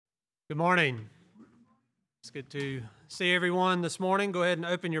Good morning. It's good to see everyone this morning. Go ahead and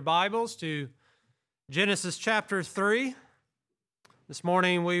open your Bibles to Genesis chapter 3. This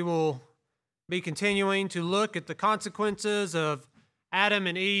morning we will be continuing to look at the consequences of Adam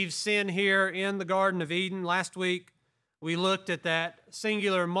and Eve's sin here in the Garden of Eden. Last week we looked at that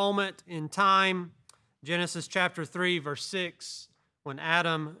singular moment in time, Genesis chapter 3, verse 6, when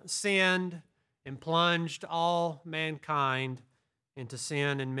Adam sinned and plunged all mankind into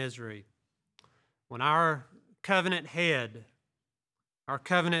sin and misery. When our covenant head, our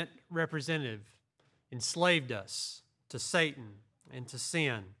covenant representative, enslaved us to Satan and to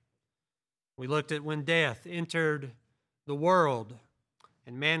sin. We looked at when death entered the world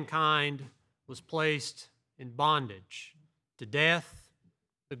and mankind was placed in bondage to death,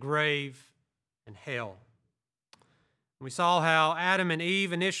 the grave, and hell. We saw how Adam and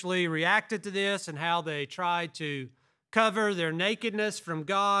Eve initially reacted to this and how they tried to cover their nakedness from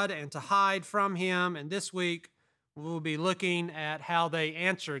God and to hide from Him. And this week, we'll be looking at how they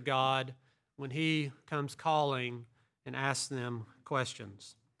answer God when He comes calling and asks them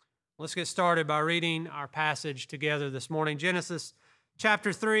questions. Let's get started by reading our passage together this morning. Genesis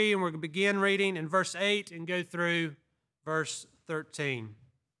chapter 3, and we're going to begin reading in verse 8 and go through verse 13.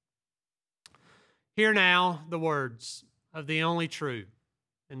 Hear now the words of the only true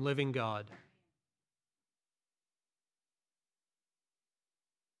and living God.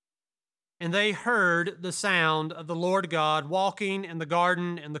 And they heard the sound of the Lord God walking in the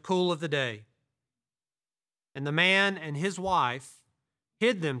garden in the cool of the day. And the man and his wife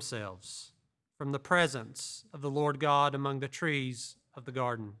hid themselves from the presence of the Lord God among the trees of the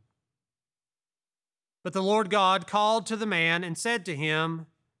garden. But the Lord God called to the man and said to him,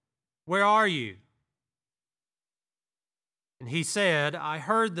 "Where are you?" And he said, "I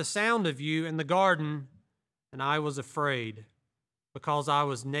heard the sound of you in the garden, and I was afraid, because I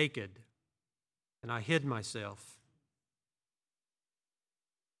was naked, and I hid myself."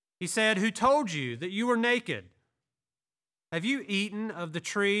 He said, "Who told you that you were naked? Have you eaten of the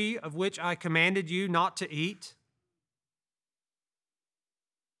tree of which I commanded you not to eat?"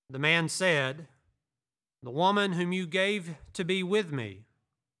 The man said, "The woman whom you gave to be with me,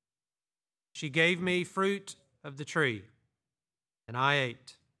 she gave me fruit of the tree, and I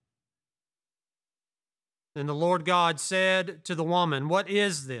ate." Then the Lord God said to the woman, "What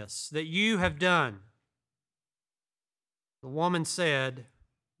is this that you have done?" The woman said,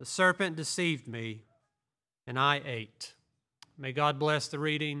 "The serpent deceived me, and I ate." May God bless the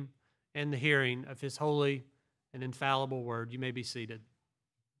reading and the hearing of His holy and infallible word. You may be seated.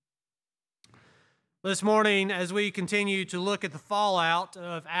 This morning, as we continue to look at the fallout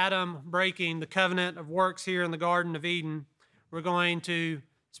of Adam breaking the covenant of works here in the Garden of Eden, we're going to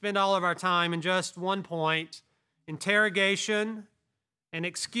spend all of our time in just one point: interrogation and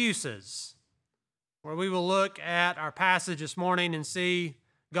excuses, where we will look at our passage this morning and see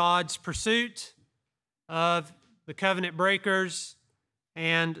God's pursuit of the covenant breakers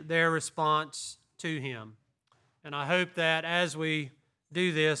and their response to Him. And I hope that as we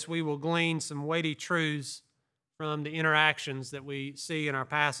do this, we will glean some weighty truths from the interactions that we see in our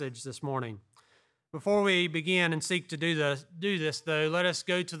passage this morning. Before we begin and seek to do this, though, let us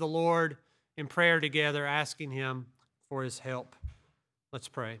go to the Lord in prayer together, asking Him for His help. Let's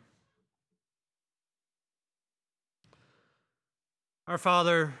pray. Our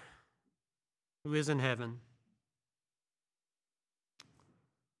Father, who is in heaven,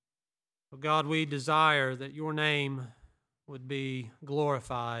 oh God, we desire that Your name would be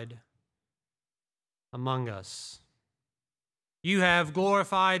glorified among us. You have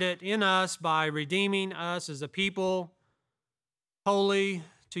glorified it in us by redeeming us as a people holy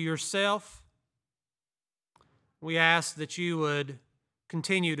to Yourself. We ask that You would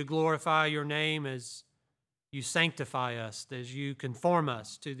continue to glorify Your name as You sanctify us, as You conform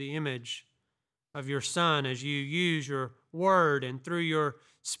us to the image of Your Son, as You use Your word and through Your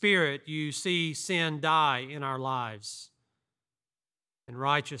Spirit You see sin die in our lives and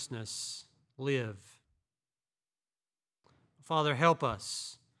righteousness live. Father, help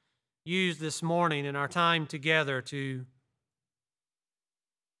us use this morning in our time together to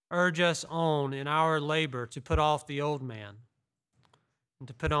urge us on in our labor to put off the old man and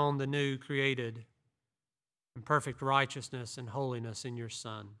to put on the new, created in perfect righteousness and holiness in Your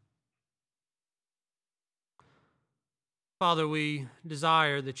Son. Father, we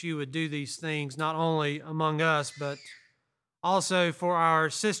desire that You would do these things not only among us, but also for our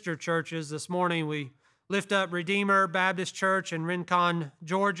sister churches. This morning we lift up Redeemer Baptist Church in Rincon,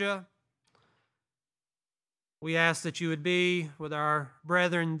 Georgia. We ask that You would be with our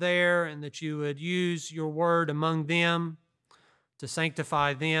brethren there and that You would use Your word among them to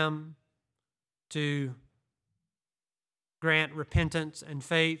sanctify them to grant repentance and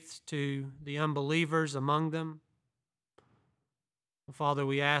faith to the unbelievers among them. Father,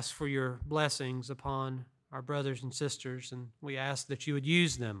 we ask for your blessings upon our brothers and sisters, and we ask that you would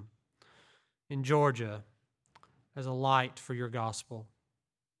use them in Georgia as a light for your gospel.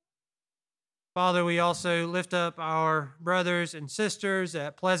 Father, we also lift up our brothers and sisters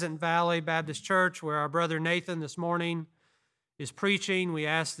at Pleasant Valley Baptist Church, where our brother Nathan this morning is preaching. We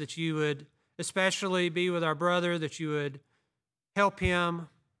ask that you would especially be with our brother, that you would help him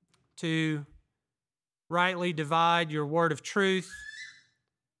to rightly divide your word of truth,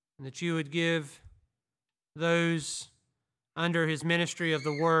 and that you would give those under his ministry of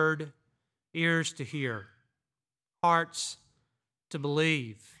the word ears to hear, hearts to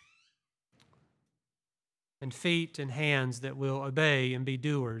believe, and feet and hands that will obey and be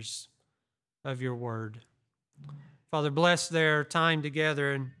doers of your word. Father, bless their time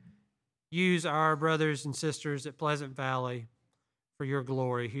together and use our brothers and sisters at Pleasant Valley for your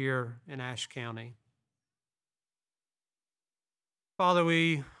glory here in Ashe County. Father,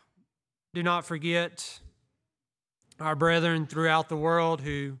 we do not forget our brethren throughout the world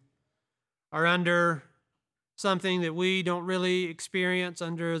who are under something that we don't really experience,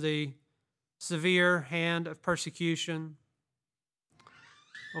 under the severe hand of persecution.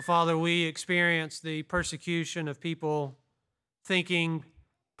 Well, Father, we experience the persecution of people thinking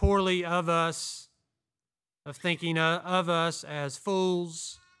poorly of us, of thinking of us as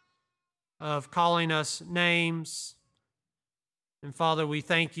fools, of calling us names. And Father, we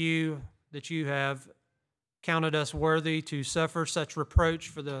thank you that you have counted us worthy to suffer such reproach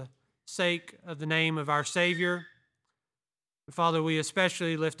for the sake of the name of our Savior. And Father, we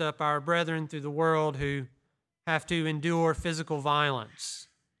especially lift up our brethren through the world who have to endure physical violence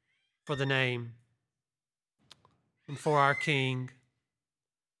for the name and for our King.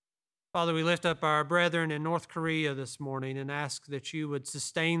 Father, we lift up our brethren in North Korea this morning and ask that you would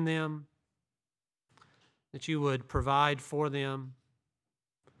sustain them, that you would provide for them,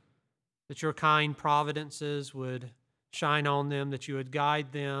 that your kind providences would shine on them, that you would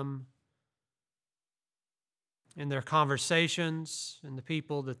guide them in their conversations and the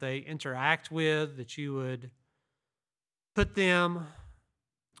people that they interact with, that you would put them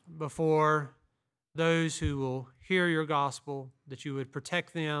before those who will hear your gospel, that you would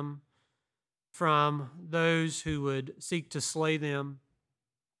protect them from those who would seek to slay them.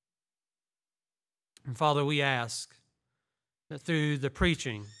 And Father, we ask that through the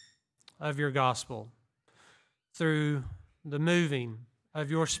preaching of your gospel, through the moving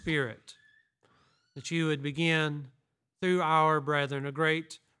of your Spirit, that you would begin through our brethren a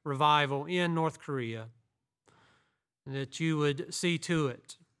great revival in North Korea, and that you would see to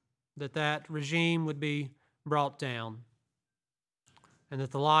it that that regime would be brought down, and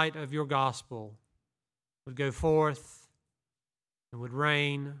that the light of your gospel would go forth and would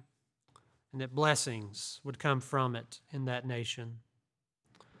reign, and that blessings would come from it in that nation.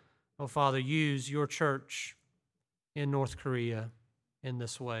 Oh, Father, use your church in North Korea in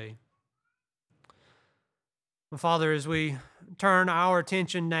this way. Well, Father, as we turn our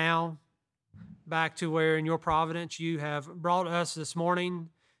attention now back to where in your providence you have brought us this morning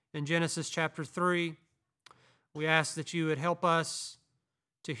in Genesis chapter 3, we ask that you would help us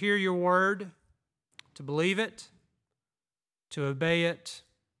to hear your word, to believe it, to obey it,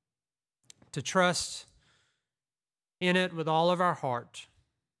 to trust in it with all of our heart,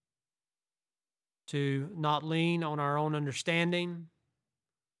 to not lean on our own understanding,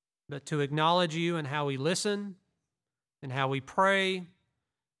 but to acknowledge you in how we listen, and how we pray,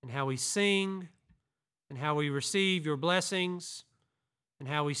 and how we sing, and how we receive your blessings, and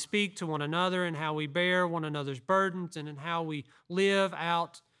how we speak to one another, and how we bear one another's burdens, and in how we live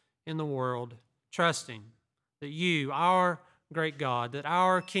out in the world, trusting that you, our great God, that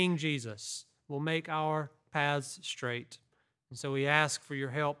our King Jesus will make our paths straight. And so we ask for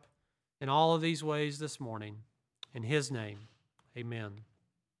your help in all of these ways this morning. In his name, amen.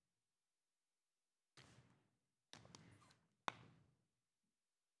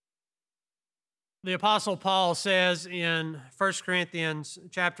 The Apostle Paul says in 1 Corinthians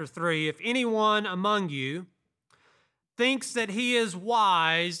chapter 3, if anyone among you thinks that he is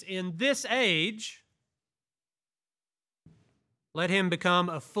wise in this age, let him become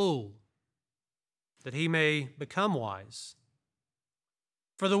a fool, that he may become wise.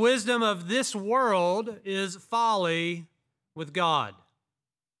 For the wisdom of this world is folly with God.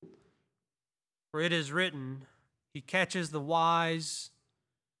 For it is written, he catches the wise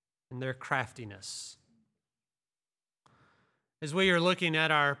in their craftiness. As we are looking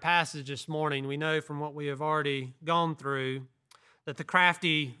at our passage this morning, we know from what we have already gone through that the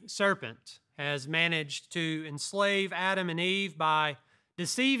crafty serpent has managed to enslave Adam and Eve by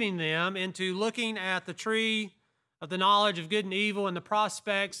deceiving them into looking at the tree of the knowledge of good and evil and the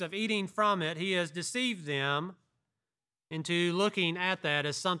prospects of eating from it. He has deceived them into looking at that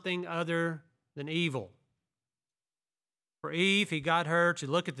as something other than evil. For Eve, he got her to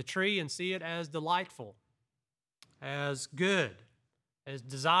look at the tree and see it as delightful, as good, as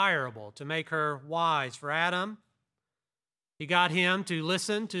desirable, to make her wise. For Adam, he got him to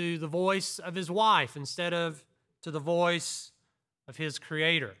listen to the voice of his wife instead of to the voice of his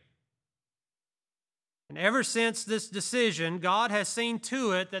Creator. And ever since this decision, God has seen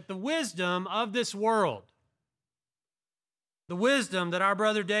to it that the wisdom of this world, the wisdom that our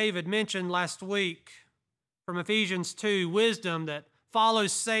brother David mentioned last week from Ephesians 2, wisdom that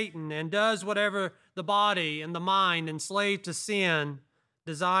follows Satan and does whatever the body and the mind enslaved to sin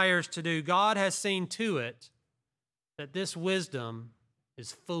desires to do, God has seen to it that this wisdom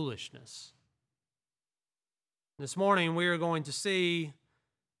is foolishness. This morning we are going to see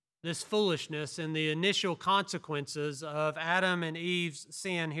this foolishness and the initial consequences of Adam and Eve's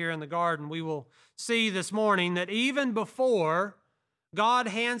sin here in the garden. We will see this morning that even before God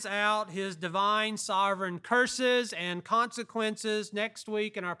hands out his divine sovereign curses and consequences next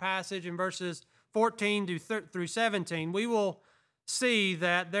week in our passage in verses 14 through 17, we will see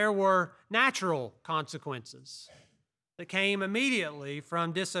that there were natural consequences that came immediately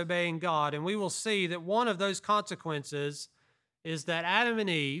from disobeying God. And we will see that one of those consequences is that Adam and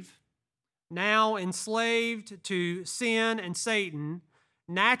Eve, now enslaved to sin and Satan,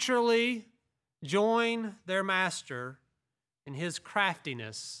 naturally join their master in his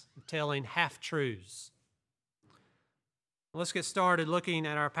craftiness of telling half-truths. Let's get started looking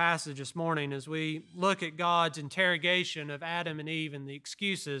at our passage this morning as we look at God's interrogation of Adam and Eve and the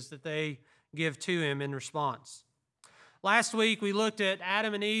excuses that they give to him in response. Last week, we looked at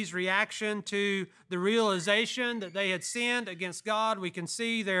Adam and Eve's reaction to the realization that they had sinned against God. We can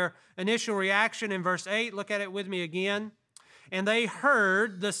see their initial reaction in verse 8. Look at it with me again. And they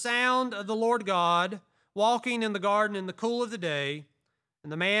heard the sound of the Lord God walking in the garden in the cool of the day,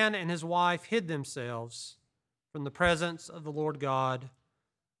 and the man and his wife hid themselves from the presence of the Lord God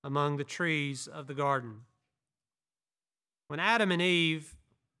among the trees of the garden. When Adam and Eve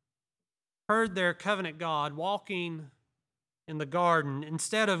heard their covenant God walking in the garden,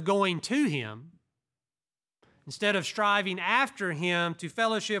 instead of going to him, instead of striving after him to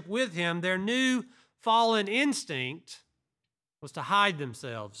fellowship with him, their new fallen instinct was to hide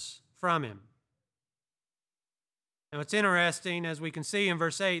themselves from him. Now, it's interesting, as we can see in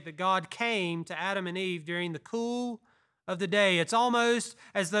verse 8, that God came to Adam and Eve during the cool of the day. It's almost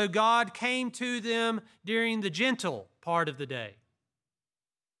as though God came to them during the gentle part of the day.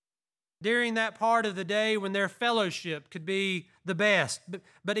 During that part of the day when their fellowship could be the best.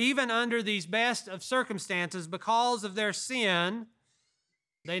 But even under these best of circumstances, because of their sin,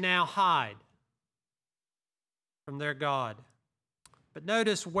 they now hide from their God. But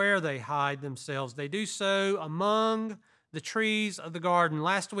notice where they hide themselves. They do so among the trees of the garden.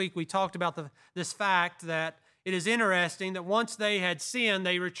 Last week we talked about this fact that it is interesting that once they had sinned,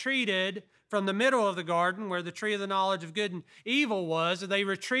 they retreated from the middle of the garden where the tree of the knowledge of good and evil was. They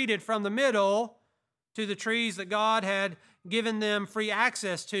retreated from the middle to the trees that God had given them free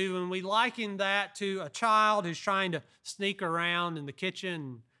access to. And we liken that to a child who's trying to sneak around in the kitchen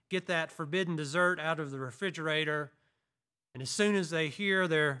and get that forbidden dessert out of the refrigerator. And as soon as they hear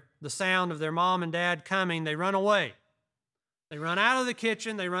the sound of their mom and dad coming, they run away. They run out of the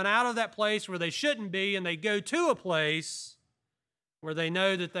kitchen, they run out of that place where they shouldn't be, and they go to a place where they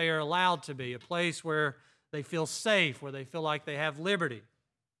know that they are allowed to be, a place where they feel safe, where they feel like they have liberty.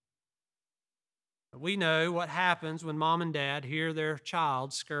 But we know what happens when mom and dad hear their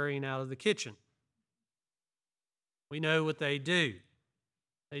child scurrying out of the kitchen. We know what they do.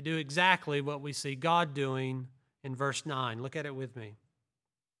 They do exactly what we see God doing in verse 9. Look at it with me.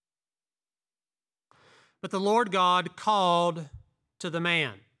 But the Lord God called to the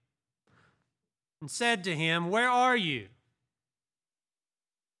man and said to him, "Where are you?"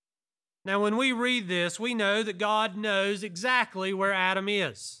 Now, when we read this, we know that God knows exactly where Adam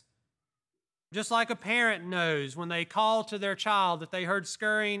is. Just like a parent knows when they call to their child that they heard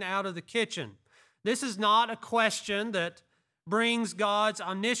scurrying out of the kitchen. This is not a question that brings God's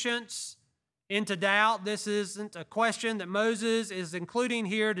omniscience into doubt. This isn't a question that Moses is including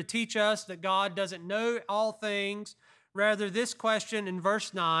here to teach us that God doesn't know all things. Rather, this question in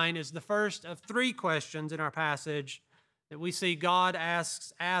verse 9 is the first of three questions in our passage that we see God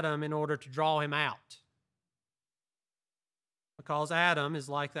asks Adam in order to draw him out. Because Adam is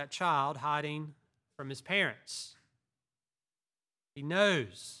like that child hiding from his parents. He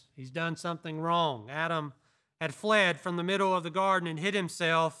knows He's done something wrong. Adam had fled from the middle of the garden and hid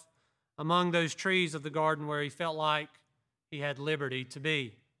himself among those trees of the garden where he felt like he had liberty to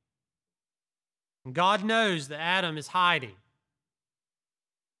be. And God knows that Adam is hiding.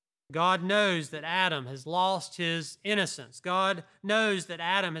 God knows that Adam has lost his innocence. God knows that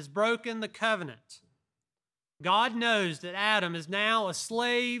Adam has broken the covenant. God knows that Adam is now a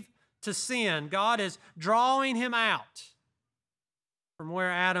slave to sin. God is drawing him out from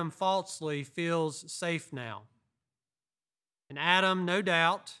where Adam falsely feels safe now. And Adam, no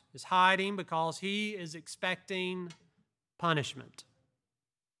doubt, is hiding because he is expecting punishment.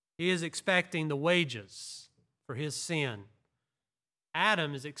 He is expecting the wages for his sin.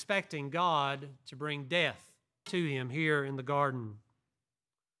 Adam is expecting God to bring death to him here in the garden.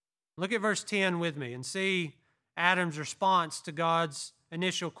 Look at verse 10 with me and see Adam's response to God's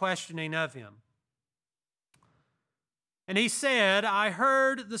initial questioning of him. And he said, I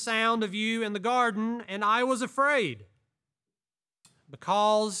heard the sound of you in the garden, and I was afraid,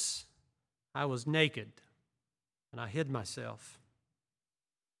 because I was naked, and I hid myself.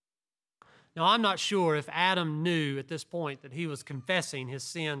 Now, I'm not sure if Adam knew at this point that he was confessing his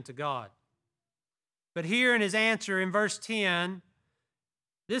sin to God. But here in his answer in verse 10,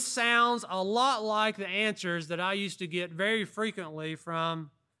 this sounds a lot like the answers that I used to get very frequently from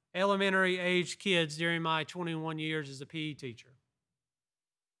elementary-aged kids during my 21 years as a PE teacher.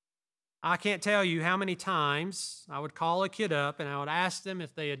 I can't tell you how many times I would call a kid up and I would ask them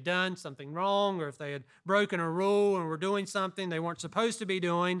if they had done something wrong or if they had broken a rule and were doing something they weren't supposed to be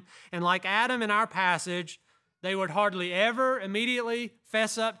doing. And like Adam in our passage, they would hardly ever immediately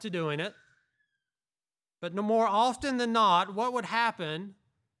fess up to doing it. But no more often than not, what would happen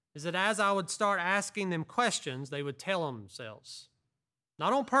is that as I would start asking them questions, they would tell themselves.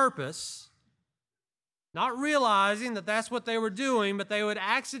 Not on purpose, not realizing that that's what they were doing, but they would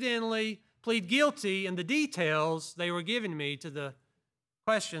accidentally plead guilty in the details they were giving me to the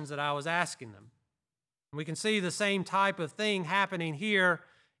questions that I was asking them. And we can see the same type of thing happening here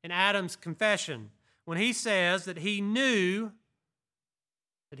in Adam's confession when he says that he knew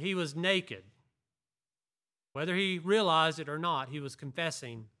that he was naked. Whether he realized it or not, he was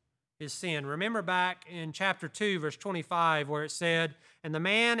confessing his sin. Remember back in chapter 2, verse 25, where it said, and the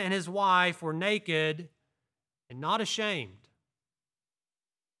man and his wife were naked and not ashamed.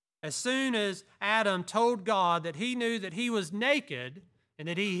 As soon as Adam told God that he knew that he was naked and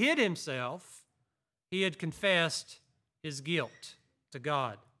that he hid himself, he had confessed his guilt to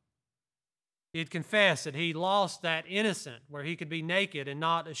God. He had confessed that he lost that innocence where he could be naked and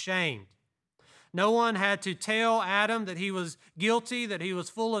not ashamed. No one had to tell Adam that he was guilty, that he was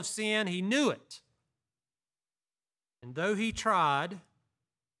full of sin. He knew it. And though he tried,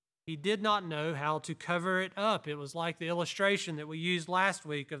 he did not know how to cover it up. It was like the illustration that we used last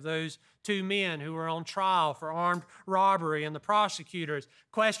week of those two men who were on trial for armed robbery and the prosecutors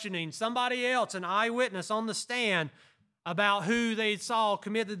questioning somebody else, an eyewitness on the stand, about who they saw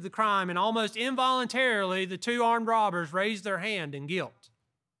committed the crime. And almost involuntarily, the two armed robbers raised their hand in guilt.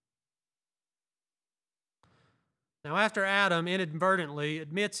 Now, after Adam inadvertently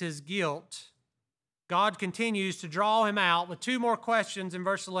admits his guilt, God continues to draw him out with two more questions in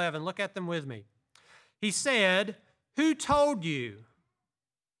verse 11. Look at them with me. He said, who told you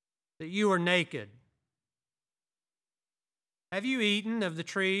that you were naked? Have you eaten of the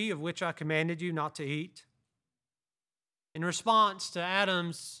tree of which I commanded you not to eat? In response to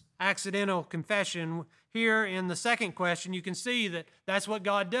Adam's accidental confession, here in the second question, you can see that that's what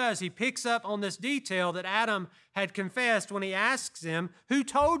God does. He picks up on this detail that Adam had confessed when he asks him, who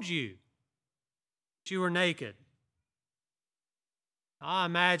told you that you were naked? I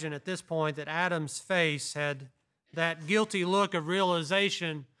imagine at this point that Adam's face had that guilty look of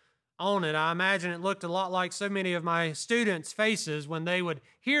realization on it. I imagine it looked a lot like so many of my students' faces when they would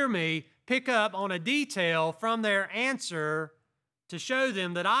hear me pick up on a detail from their answer to show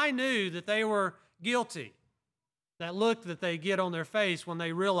them that I knew that they were guilty. That look that they get on their face when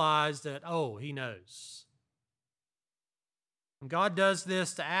they realize that, oh, he knows. And God does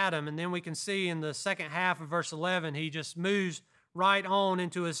this to Adam, and then we can see in the second half of verse 11, he just moves right on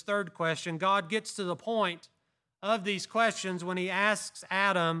into his third question. God gets to the point of these questions when he asks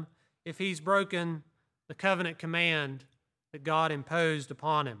Adam if he's broken the covenant command that God imposed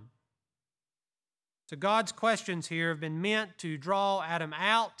upon him. So God's questions here have been meant to draw Adam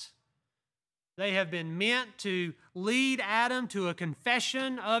out. They have been meant to lead Adam to a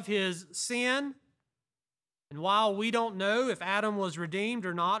confession of his sin. And while we don't know if Adam was redeemed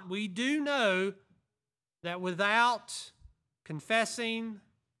or not, we do know that without confessing,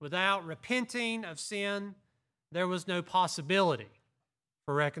 without repenting of sin, there was no possibility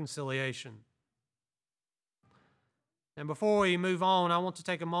for reconciliation. And before we move on, I want to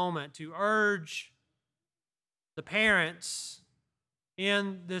take a moment to urge the parents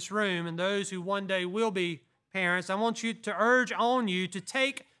in this room and those who one day will be parents, I want you to urge on you to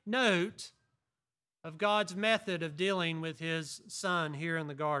take note of God's method of dealing with his son here in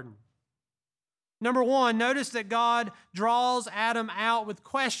the garden. Number one, notice that God draws Adam out with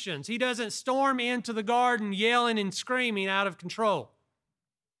questions. He doesn't storm into the garden yelling and screaming out of control.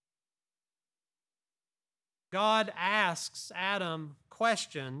 God asks Adam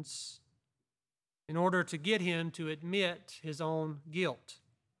questions in order to get him to admit his own guilt.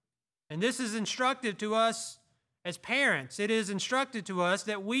 And this is instructive to us as parents. It is instructive to us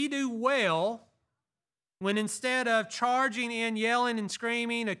that we do well when instead of charging in, yelling and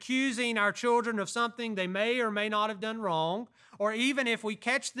screaming, accusing our children of something they may or may not have done wrong, or even if we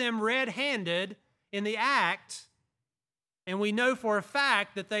catch them red-handed in the act, and we know for a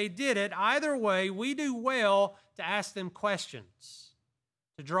fact that they did it, either way, we do well to ask them questions,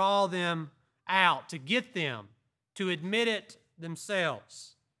 to draw them out, to get them to admit it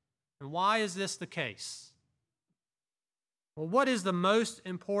themselves. And why is this the case? Well, what is the most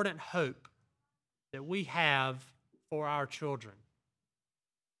important hope that we have for our children?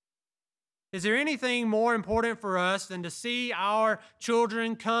 Is there anything more important for us than to see our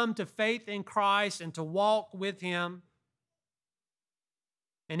children come to faith in Christ and to walk with him?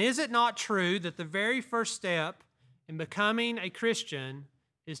 And is it not true that the very first step in becoming a Christian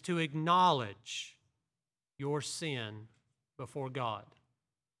is to acknowledge your sin before God?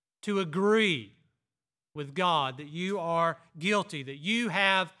 To agree with God that you are guilty, that you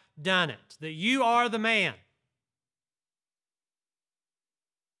have done it, that you are the man.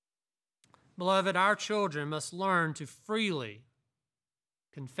 Beloved, our children must learn to freely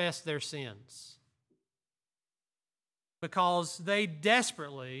confess their sins because they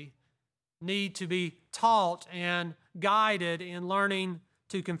desperately need to be taught and guided in learning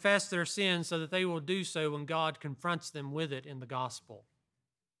to confess their sins so that they will do so when God confronts them with it in the gospel.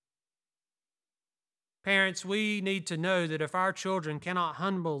 Parents, we need to know that if our children cannot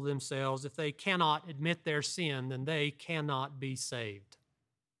humble themselves, if they cannot admit their sin, then they cannot be saved.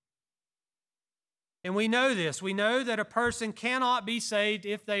 And we know this. We know that a person cannot be saved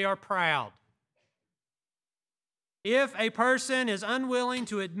if they are proud. If a person is unwilling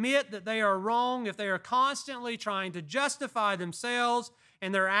to admit that they are wrong, if they are constantly trying to justify themselves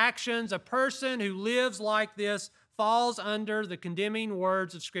and their actions, a person who lives like this falls under the condemning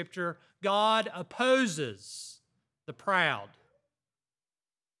words of Scripture. God opposes the proud,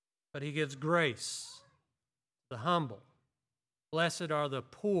 but he gives grace to the humble. Blessed are the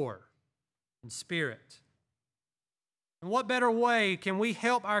poor in spirit. And what better way can we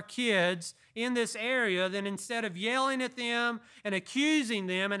help our kids in this area than instead of yelling at them and accusing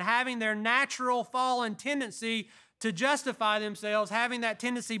them and having their natural fallen tendency to justify themselves, having that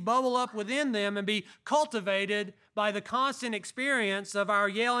tendency bubble up within them and be cultivated by the constant experience of our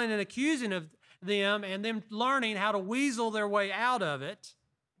yelling and accusing of them and them learning how to weasel their way out of it.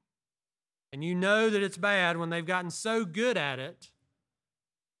 And you know that it's bad when they've gotten so good at it,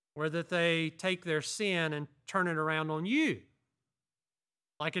 where that they take their sin and turn it around on you.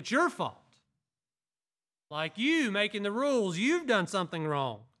 Like it's your fault. Like you making the rules, you've done something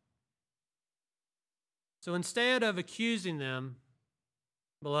wrong. So instead of accusing them,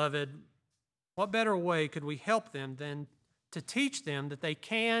 beloved, what better way could we help them than to teach them that they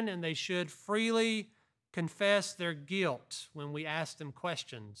can and they should freely confess their guilt when we ask them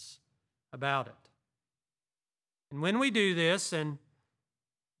questions about it? And when we do this, and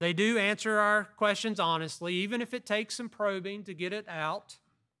they do answer our questions honestly, even if it takes some probing to get it out,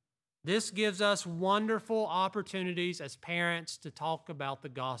 this gives us wonderful opportunities as parents to talk about the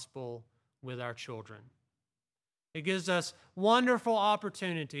gospel with our children. It gives us wonderful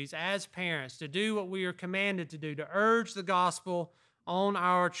opportunities as parents to do what we are commanded to do, to urge the gospel on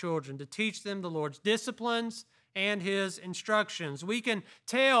our children, to teach them the Lord's disciplines and his instructions. We can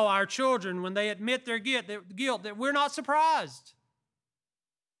tell our children when they admit their guilt that we're not surprised.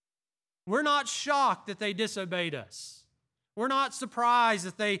 We're not shocked that they disobeyed us. We're not surprised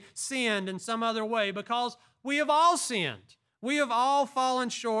that they sinned in some other way because we have all sinned. We have all fallen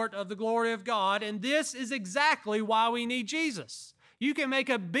short of the glory of God, and this is exactly why we need Jesus. You can make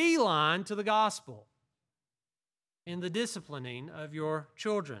a beeline to the gospel in the disciplining of your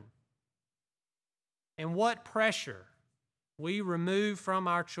children. And what pressure we remove from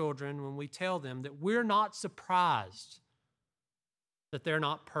our children when we tell them that we're not surprised that they're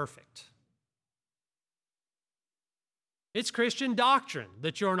not perfect. It's Christian doctrine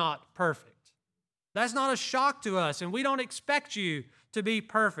that you're not perfect. That's not a shock to us, and we don't expect you to be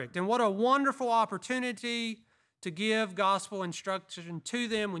perfect. And what a wonderful opportunity to give gospel instruction to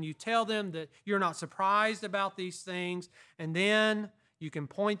them when you tell them that you're not surprised about these things, and then you can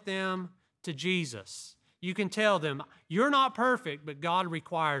point them to Jesus. You can tell them, you're not perfect, but God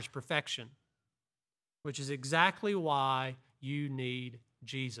requires perfection, which is exactly why you need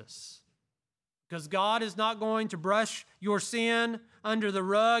Jesus. Because God is not going to brush your sin under the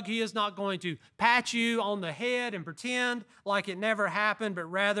rug. He is not going to pat you on the head and pretend like it never happened,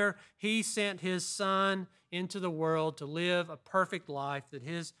 but rather He sent His Son into the world to live a perfect life that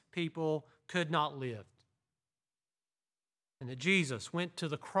His people could not live. And that Jesus went to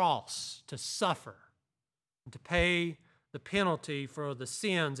the cross to suffer and to pay the penalty for the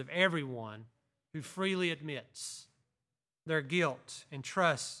sins of everyone who freely admits their guilt and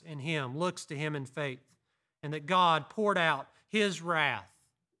trusts in Him, looks to Him in faith, and that God poured out His wrath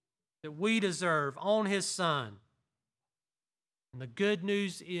that we deserve on His Son. And the good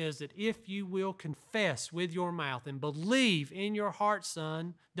news is that if you will confess with your mouth and believe in your heart,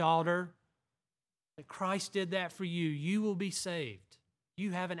 son, daughter, that Christ did that for you, you will be saved.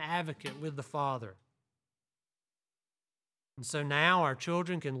 You have an advocate with the Father. And so now our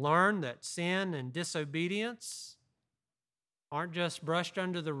children can learn that sin and disobedience aren't just brushed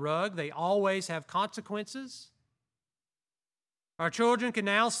under the rug. They always have consequences. Our children can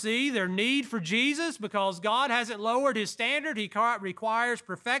now see their need for Jesus because God hasn't lowered His standard. He requires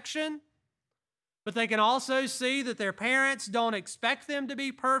perfection. But they can also see that their parents don't expect them to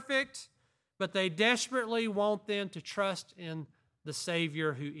be perfect, but they desperately want them to trust in the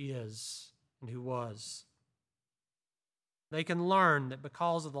Savior who is and who was. They can learn that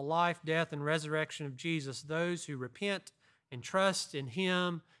because of the life, death, and resurrection of Jesus, those who repent and trust in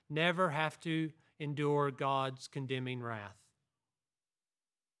Him never have to endure God's condemning wrath.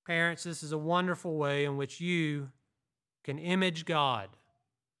 Parents, this is a wonderful way in which you can image God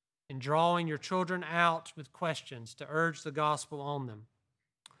in drawing your children out with questions to urge the gospel on them.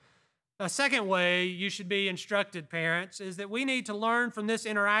 A second way you should be instructed, parents, is that we need to learn from this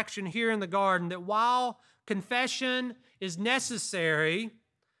interaction here in the garden that while confession is necessary,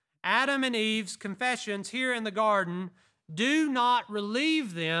 Adam and Eve's confessions here in the garden do not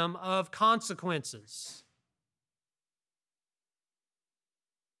relieve them of consequences.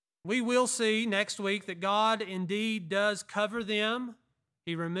 We will see next week that God indeed does cover them.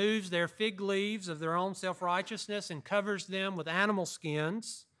 He removes their fig leaves of their own self-righteousness and covers them with animal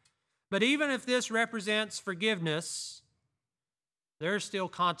skins. But even if this represents forgiveness, there are still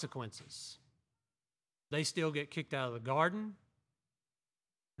consequences. They still get kicked out of the garden.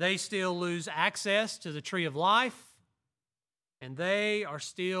 They still lose access to the tree of life. And they are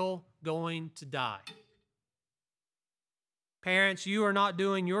still going to die. Parents, you are not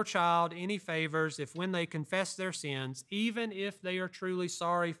doing your child any favors if when they confess their sins, even if they are truly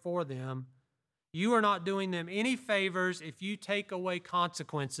sorry for them, you are not doing them any favors if you take away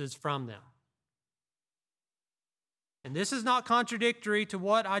consequences from them. And this is not contradictory to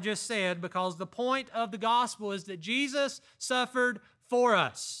what I just said, because the point of the gospel is that Jesus suffered for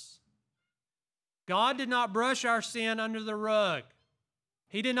us. God did not brush our sin under the rug.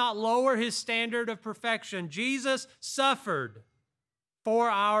 He did not lower His standard of perfection. Jesus suffered for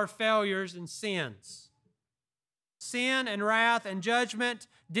our failures and sins. Sin and wrath and judgment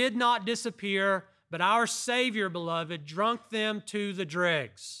did not disappear, but our Savior, beloved, drunk them to the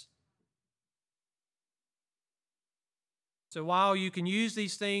dregs. So while you can use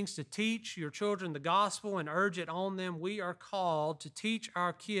these things to teach your children the gospel and urge it on them, we are called to teach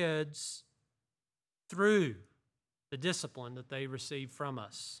our kids through the discipline that they receive from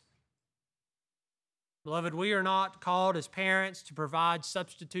us. Beloved, we are not called as parents to provide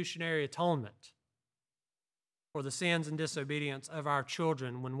substitutionary atonement for the sins and disobedience of our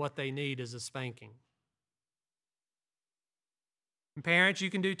children when what they need is a spanking. And parents, you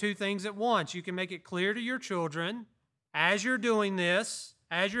can do two things at once. You can make it clear to your children as you're doing this,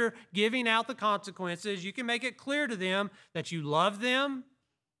 as you're giving out the consequences, you can make it clear to them that you love them,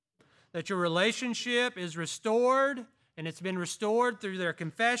 that your relationship is restored, and it's been restored through their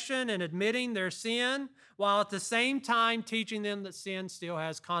confession and admitting their sin, while at the same time teaching them that sin still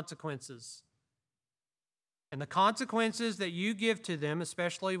has consequences. And the consequences that you give to them,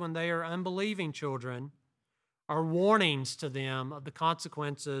 especially when they are unbelieving children, are warnings to them of the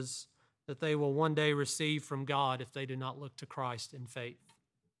consequences that they will one day receive from God if they do not look to Christ in faith.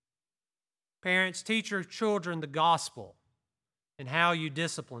 Parents, teach your children the gospel and how you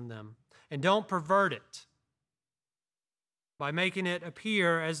discipline them. And don't pervert it by making it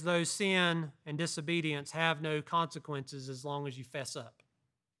appear as though sin and disobedience have no consequences as long as you fess up.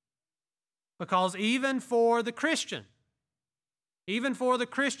 Because even for the Christian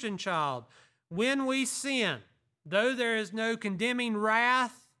child, when we sin, though there is no condemning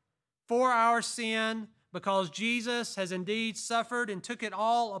wrath for our sin, because Jesus has indeed suffered and took it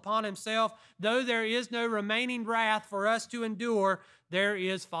all upon himself, though there is no remaining wrath for us to endure, there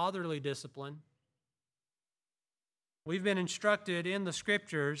is fatherly discipline. We've been instructed in the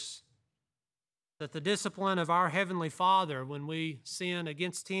Scriptures that the discipline of our Heavenly Father when we sin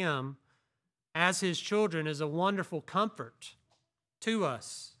against Him as His children is a wonderful comfort to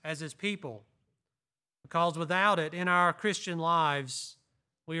us as His people, because without it in our Christian lives,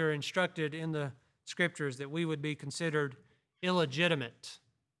 we are instructed in the Scriptures that we would be considered illegitimate,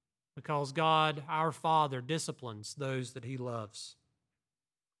 because God, our Father, disciplines those that He loves.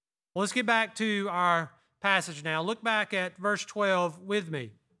 Well, let's get back to our passage now. Look back at verse 12 with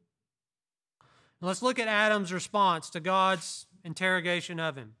me. And let's look at Adam's response to God's interrogation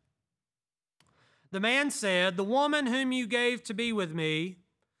of him. The man said, "The woman whom you gave to be with me,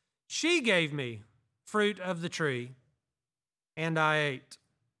 she gave me fruit of the tree, and I ate."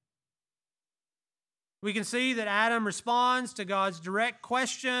 We can see that Adam responds to God's direct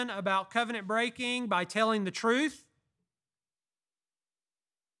question about covenant breaking by telling the truth,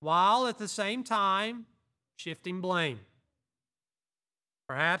 while at the same time shifting blame.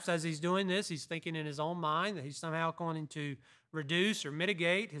 Perhaps as he's doing this, he's thinking in his own mind that he's somehow going to reduce or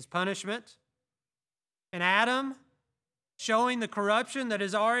mitigate his punishment. And Adam, showing the corruption that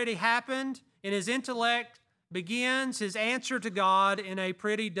has already happened in his intellect, begins his answer to God in a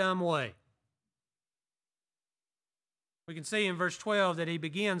pretty dumb way. We can see in verse 12 that he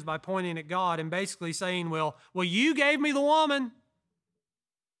begins by pointing at God and basically saying, well, you gave me the woman.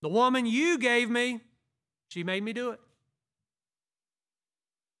 The woman you gave me, she made me do it.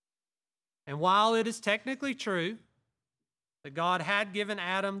 And while it is technically true that God had given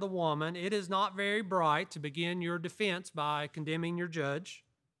Adam the woman, it is not very bright to begin your defense by condemning your judge.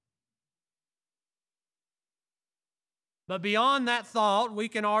 But beyond that thought, we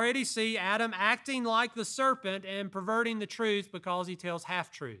can already see Adam acting like the serpent and perverting the truth because he tells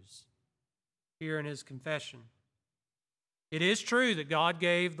half-truths here in his confession. It is true that God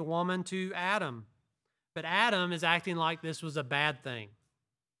gave the woman to Adam, but Adam is acting like this was a bad thing.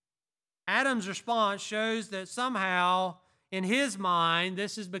 Adam's response shows that somehow, in his mind,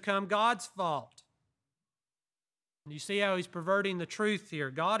 this has become God's fault. And you see how he's perverting the truth here.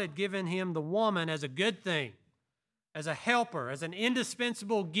 God had given him the woman as a good thing, as a helper, as an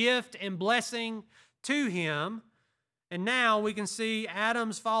indispensable gift and blessing to him. And now we can see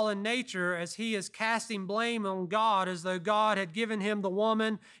Adam's fallen nature as he is casting blame on God, as though God had given him the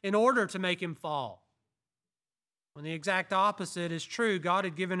woman in order to make him fall. When the exact opposite is true, God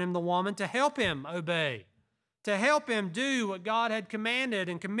had given him the woman to help him obey, to help him do what God had commanded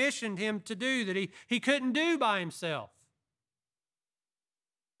and commissioned him to do that he couldn't do by himself.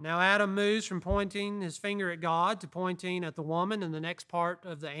 Now Adam moves from pointing his finger at God to pointing at the woman in the next part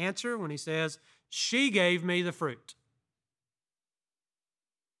of the answer when he says, "She gave me the fruit."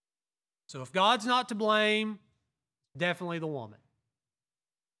 So if God's not to blame, definitely the woman.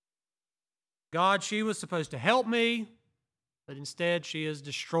 God, she was supposed to help me, but instead she has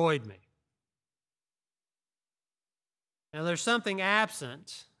destroyed me. Now there's something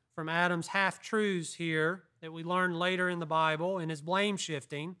absent from Adam's half-truths here that we learn later in the Bible in his blame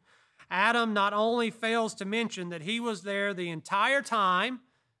shifting. Adam not only fails to mention that he was there the entire time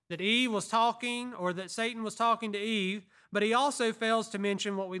that Eve was talking or that Satan was talking to Eve, but he also fails to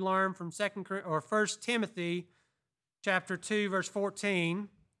mention what we learn from 1 Timothy chapter 2, verse 14.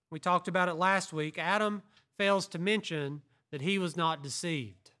 We talked about it last week. Adam fails to mention that he was not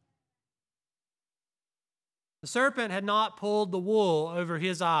deceived. The serpent had not pulled the wool over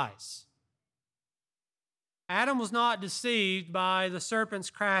his eyes. Adam was not deceived by the serpent's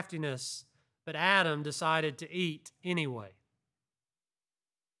craftiness, but Adam decided to eat anyway.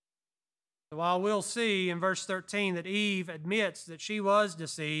 So while we'll see in verse 13 that Eve admits that she was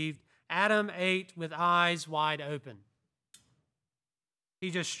deceived, Adam ate with eyes wide open. He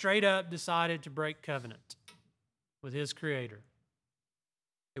just straight up decided to break covenant with his Creator.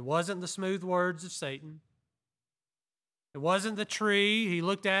 It wasn't the smooth words of Satan. It wasn't the tree. He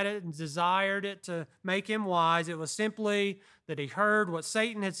looked at it and desired it to make him wise. It was simply that he heard what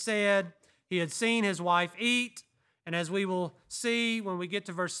Satan had said. He had seen his wife eat. And as we will see when we get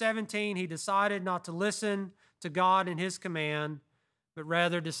to verse 17, he decided not to listen to God and his command, but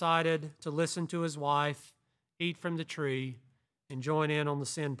rather decided to listen to his wife, eat from the tree, and join in on the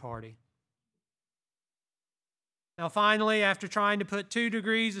sin party. Now finally, after trying to put 2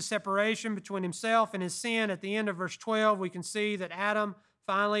 degrees of separation between himself and his sin, at the end of verse 12, we can see that Adam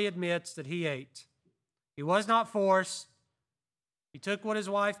finally admits that he ate. He was not forced. He took what his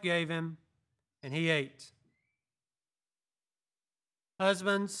wife gave him, and he ate.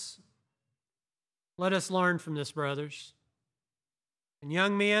 Husbands, let us learn from this, brothers. And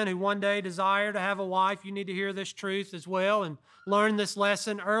young men who one day desire to have a wife, you need to hear this truth as well and learn this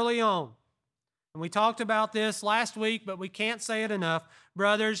lesson early on. And we talked about this last week, but we can't say it enough.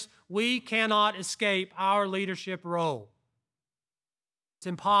 Brothers, we cannot escape our leadership role. It's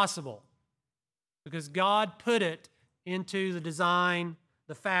impossible because God put it into the design,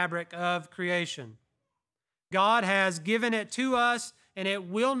 the fabric of creation. God has given it to us, and it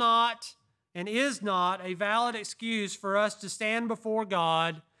will not and is not a valid excuse for us to stand before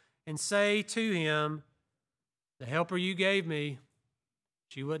God and say to Him, the helper you gave me,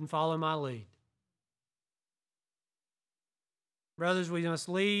 she wouldn't follow my lead. Brothers, we must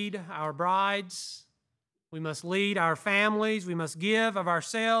lead our brides. We must lead our families. We must give of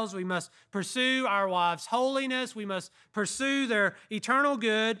ourselves. We must pursue our wives' holiness. We must pursue their eternal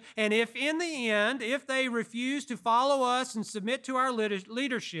good. And if in the end, if they refuse to follow us and submit to our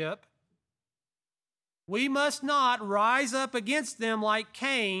leadership, we must not rise up against them like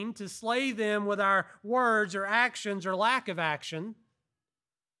Cain to slay them with our words or actions or lack of action.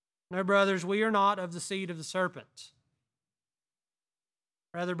 No, brothers, we are not of the seed of the serpent.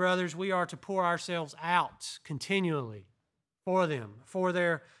 Rather, brothers, we are to pour ourselves out continually for them, for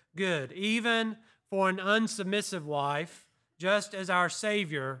their good, even for an unsubmissive wife, just as our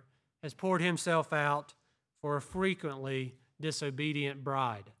Savior has poured himself out for a frequently disobedient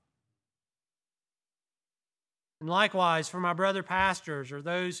bride. And likewise, for my brother pastors or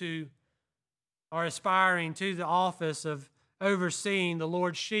those who are aspiring to the office of overseeing the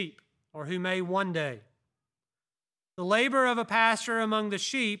Lord's sheep, or who may one day. The labor of a pastor among the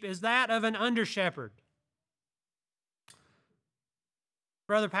sheep is that of an under-shepherd.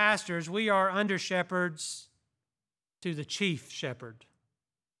 Brother pastors, we are under-shepherds to the chief shepherd,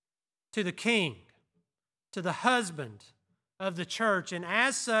 to the king, to the husband of the church. And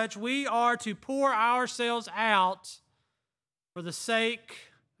as such, we are to pour ourselves out for the sake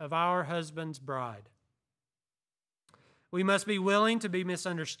of our husband's bride. We must be willing to be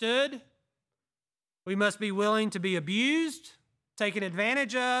misunderstood. We must be willing to be abused, taken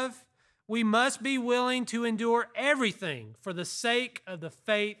advantage of. We must be willing to endure everything for the sake of the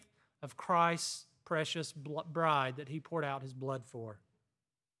faith of Christ's precious bride that he poured out his blood for.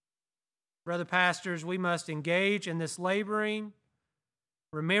 Brother pastors, we must engage in this laboring,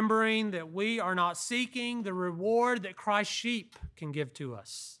 remembering that we are not seeking the reward that Christ's sheep can give to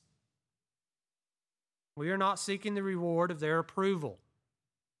us. We are not seeking the reward of their approval.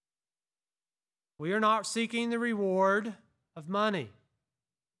 We are not seeking the reward of money.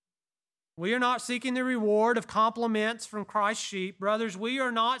 We are not seeking the reward of compliments from Christ's sheep. Brothers, we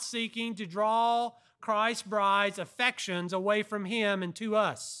are not seeking to draw Christ's bride's affections away from him and to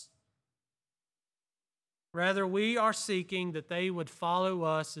us. Rather, we are seeking that they would follow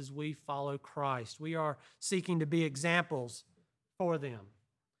us as we follow Christ. We are seeking to be examples for them.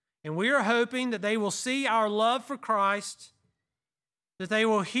 And we are hoping that they will see our love for Christ, that they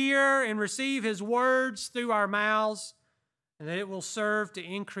will hear and receive his words through our mouths, and that it will serve to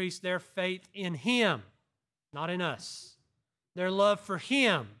increase their faith in him, not in us. Their love for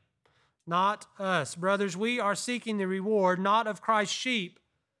him, not us. Brothers, we are seeking the reward not of Christ's sheep,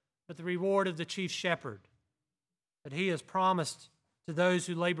 but the reward of the chief shepherd that he has promised to those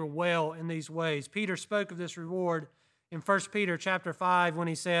who labor well in these ways. Peter spoke of this reward in 1 Peter chapter 5 when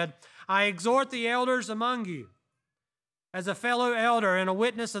he said, I exhort the elders among you, as a fellow elder and a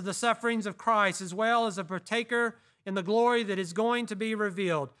witness of the sufferings of Christ, as well as a partaker in the glory that is going to be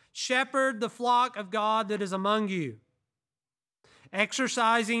revealed. Shepherd the flock of God that is among you,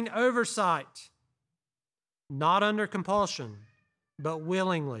 exercising oversight, not under compulsion, but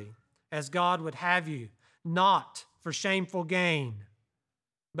willingly, as God would have you, not for shameful gain,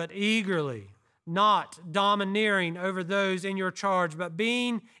 but eagerly, not domineering over those in your charge, but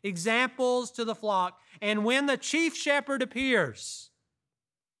being examples to the flock. And when the chief shepherd appears,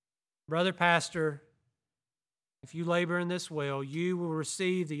 brother pastor, if you labor in this well, you will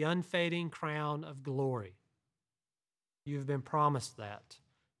receive the unfading crown of glory. You have been promised that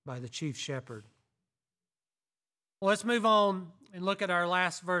by the chief shepherd. Well, let's move on and look at our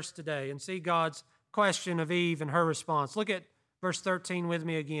last verse today and see God's question of Eve and her response. Look at verse 13 with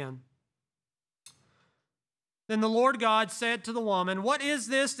me again. Then the Lord God said to the woman, what is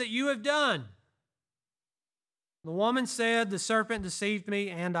this that you have done? The woman said, the serpent deceived me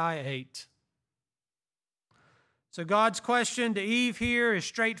and I ate. So God's question to Eve here is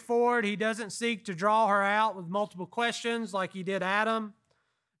straightforward. He doesn't seek to draw her out with multiple questions like he did Adam.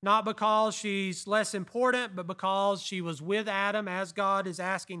 not because she's less important, but because she was with Adam as God is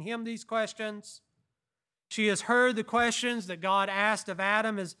asking him these questions. She has heard the questions that God asked of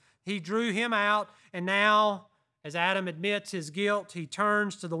Adam as he drew him out, and now, as Adam admits his guilt, he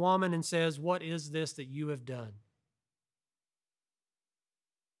turns to the woman and says, "What is this that you have done?"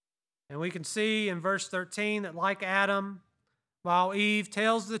 And we can see in verse 13 that like Adam, while Eve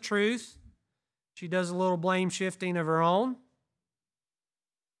tells the truth, she does a little blame shifting of her own.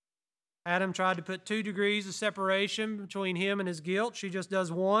 Adam tried to put 2 degrees of separation between him and his guilt. She just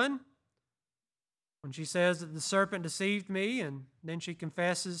does 1. When she says that the serpent deceived me, and then she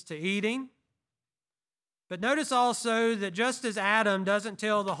confesses to eating. But notice also that just as Adam doesn't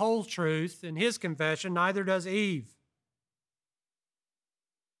tell the whole truth in his confession, neither does Eve.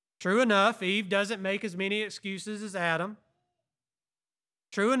 True enough, Eve doesn't make as many excuses as Adam.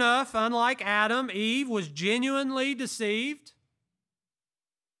 True enough, unlike Adam, Eve was genuinely deceived.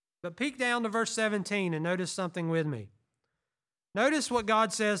 But peek down to verse 17 and notice something with me. Notice what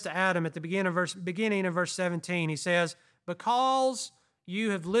God says to Adam at the beginning of verse 17. He says, "Because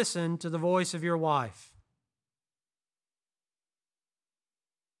you have listened to the voice of your wife."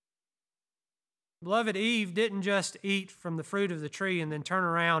 Beloved, Eve didn't just eat from the fruit of the tree and then turn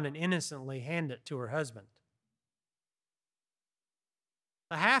around and innocently hand it to her husband.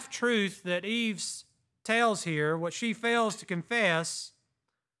 The half-truth that Eve tells here, what she fails to confess,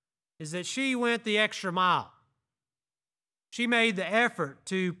 is that she went the extra mile. She made the effort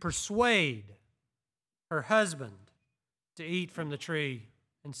to persuade her husband to eat from the tree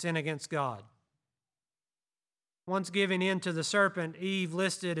and sin against God. Once giving in to the serpent, Eve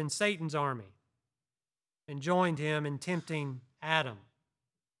listed in Satan's army and joined him in tempting Adam.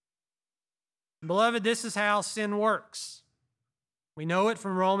 Beloved, this is how sin works. We know it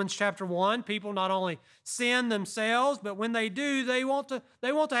from Romans chapter 1. People not only sin themselves, but when they do, they want to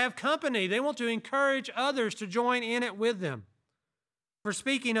have company. They want to encourage others to join in it with them. For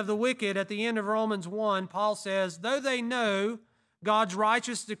speaking of the wicked, at the end of Romans 1, Paul says, though they know God's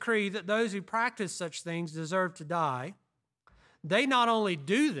righteous decree that those who practice such things deserve to die, they not only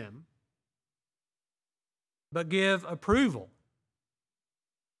do them, but give approval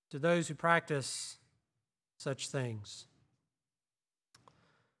to those who practice such things.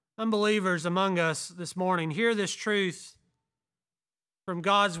 Unbelievers among us this morning, hear this truth from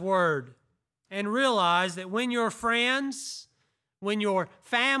God's Word and realize that when your friends, when your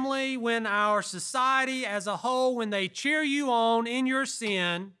family, when our society as a whole, when they cheer you on in your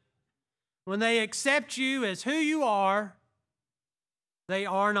sin, when they accept you as who you are, they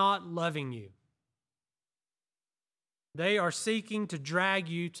are not loving you. They are seeking to drag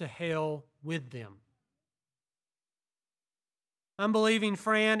you to hell with them. Unbelieving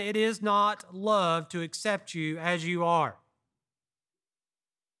friend, it is not love to accept you as you are.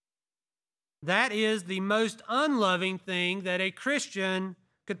 That is the most unloving thing that a Christian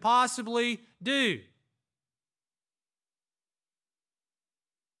could possibly do.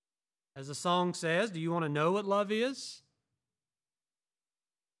 As the song says, do you want to know what love is?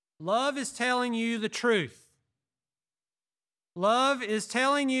 Love is telling you the truth. Love is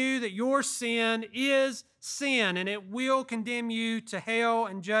telling you that your sin is sin and it will condemn you to hell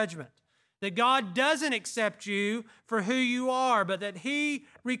and judgment. That God doesn't accept you for who you are, but that He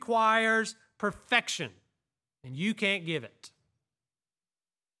requires perfection and you can't give it.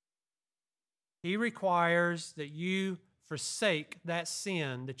 He requires that you forsake that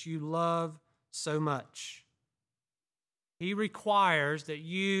sin that you love so much. He requires that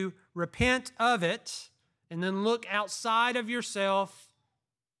you repent of it and then look outside of yourself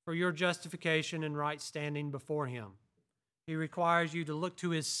for your justification and right standing before Him. He requires you to look to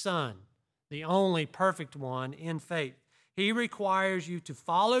His Son, the only perfect one in faith. He requires you to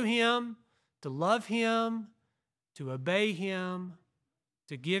follow Him, to love Him, to obey Him,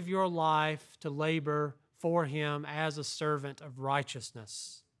 to give your life to labor for Him as a servant of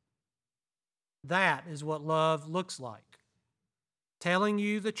righteousness. That is what love looks like. Telling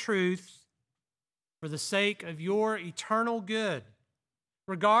you the truth for the sake of your eternal good,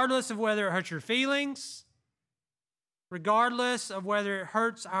 regardless of whether it hurts your feelings, regardless of whether it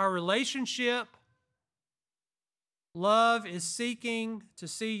hurts our relationship. Love is seeking to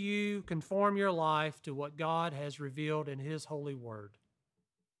see you conform your life to what God has revealed in His holy word.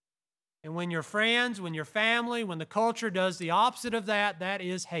 And when your friends, when your family, when the culture does the opposite of that, that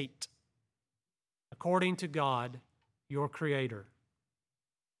is hate, according to God, your Creator.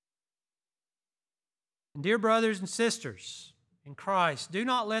 And dear brothers and sisters in Christ, do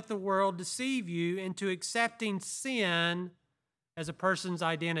not let the world deceive you into accepting sin as a person's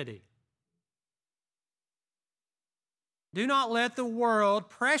identity. Do not let the world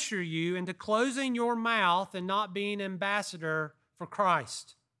pressure you into closing your mouth and not being ambassador for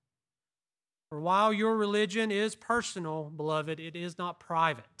Christ. For while your religion is personal, beloved, it is not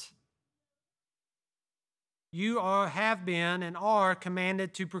private. You have been and are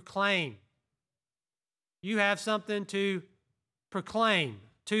commanded to proclaim. You have something to proclaim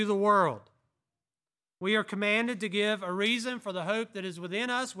to the world. We are commanded to give a reason for the hope that is within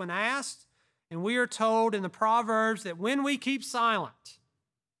us when asked, and we are told in the Proverbs that when we keep silent,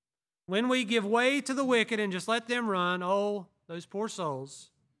 when we give way to the wicked and just let them run, oh, those poor souls,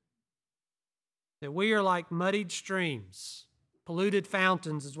 that we are like muddied streams. Polluted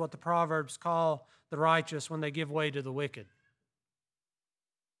fountains is what the Proverbs call the righteous when they give way to the wicked.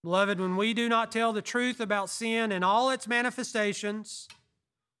 Beloved, when we do not tell the truth about sin and all its manifestations,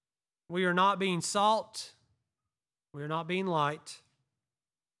 we are not being salt, we are not being light,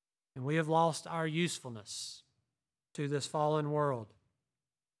 and we have lost our usefulness to this fallen world.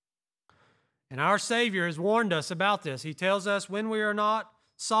 And our Savior has warned us about this. He tells us when we are not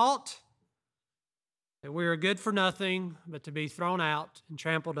salt, that we are good for nothing but to be thrown out and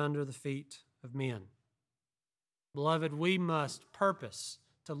trampled under the feet of men. Beloved, we must purpose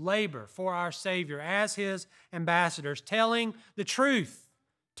to labor for our Savior as His ambassadors, telling the truth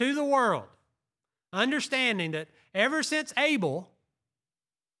to the world, understanding that ever since Abel,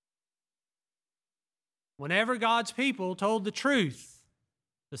 whenever God's people told the truth,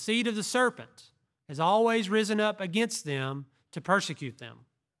 the seed of the serpent has always risen up against them to persecute them.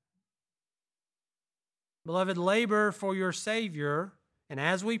 Beloved, labor for your Savior, and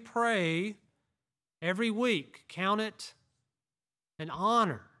as we pray every week, count it an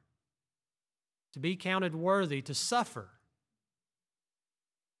honor to be counted worthy to suffer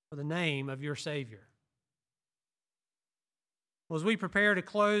for the name of your Savior. Well, as we prepare to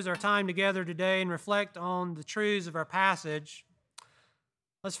close our time together today and reflect on the truths of our passage,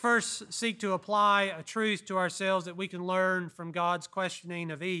 let's first seek to apply a truth to ourselves that we can learn from God's questioning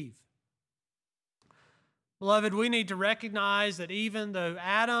of Eve. Beloved, we need to recognize that even though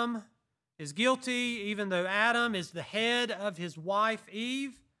Adam is guilty, even though Adam is the head of his wife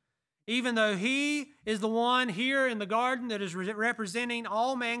Eve, even though he is the one here in the garden that is representing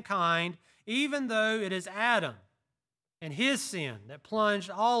all mankind, even though it is Adam and his sin that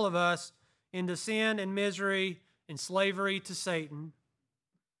plunged all of us into sin and misery and slavery to Satan,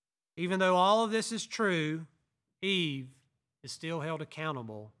 even though all of this is true, Eve is still held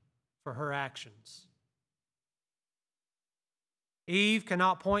accountable for her actions. Eve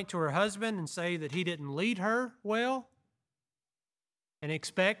cannot point to her husband and say that he didn't lead her well and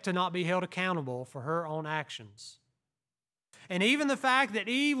expect to not be held accountable for her own actions. And even the fact that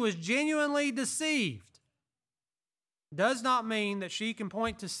Eve was genuinely deceived does not mean that she can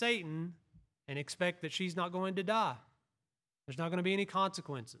point to Satan and expect that she's not going to die. There's not going to be any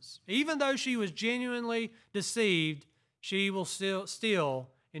consequences. Even though she was genuinely deceived, she will still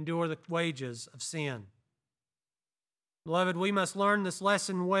endure the wages of sin. Beloved, we must learn this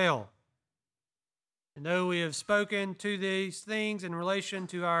lesson well. And though we have spoken to these things in relation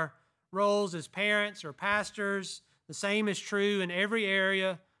to our roles as parents or pastors, the same is true in every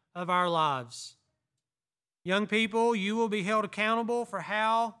area of our lives. Young people, you will be held accountable for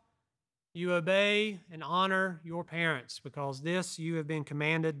how you obey and honor your parents, because this you have been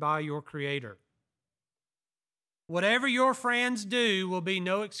commanded by your Creator. Whatever your friends do will be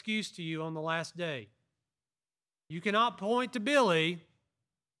no excuse to you on the last day. You cannot point to Billy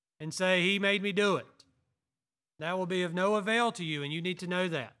and say, he made me do it. That will be of no avail to you, and you need to know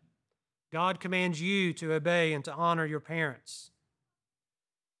that. God commands you to obey and to honor your parents.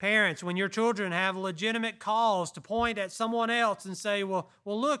 Parents, when your children have legitimate cause to point at someone else and say, well,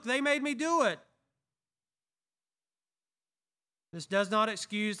 look, they made me do it. This does not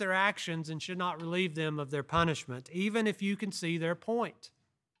excuse their actions and should not relieve them of their punishment, even if you can see their point.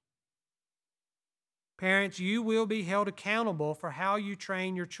 Parents, you will be held accountable for how you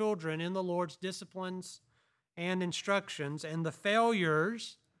train your children in the Lord's disciplines and instructions, and the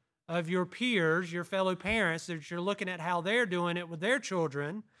failures of your peers, your fellow parents, that you're looking at how they're doing it with their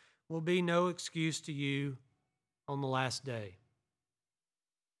children, will be no excuse to you on the last day.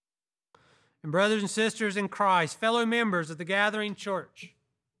 And brothers and sisters in Christ, fellow members of the gathering church,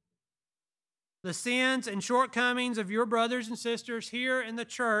 the sins and shortcomings of your brothers and sisters here in the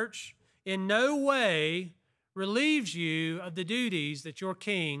church in no way relieves you of the duties that your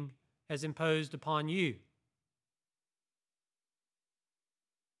King has imposed upon you.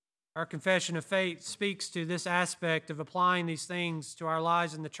 Our confession of faith speaks to this aspect of applying these things to our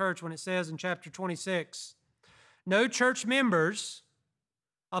lives in the church when it says in chapter 26, no church members,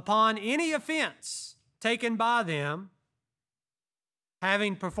 upon any offense taken by them,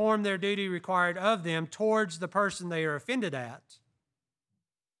 having performed their duty required of them towards the person they are offended at,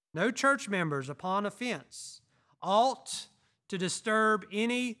 no church members upon offense ought to disturb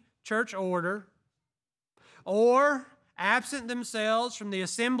any church order or absent themselves from the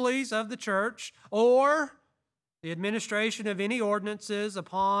assemblies of the church or the administration of any ordinances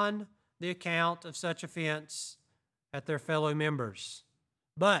upon the account of such offense at their fellow members.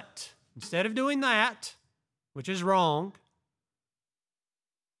 But instead of doing that, which is wrong,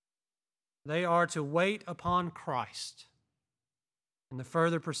 they are to wait upon Christ in the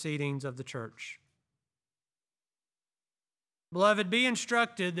further proceedings of the church. Beloved, be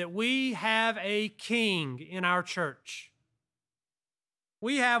instructed that we have a king in our church.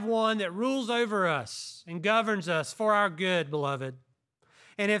 We have one that rules over us and governs us for our good, beloved.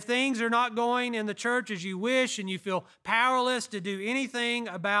 And if things are not going in the church as you wish and you feel powerless to do anything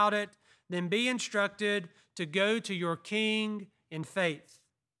about it, then be instructed to go to your king in faith,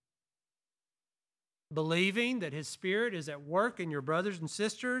 believing that his Spirit is at work in your brothers and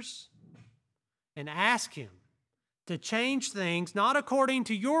sisters, and ask him to change things not according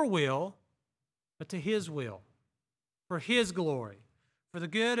to your will, but to his will, for his glory, for the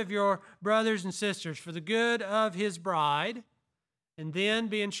good of your brothers and sisters, for the good of his bride, and then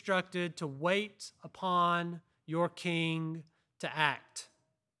be instructed to wait upon your king to act.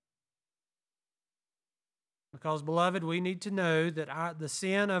 Because, beloved, we need to know that the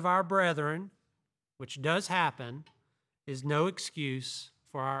sin of our brethren, which does happen, is no excuse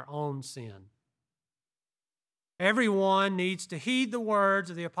for our own sin. Everyone needs to heed the words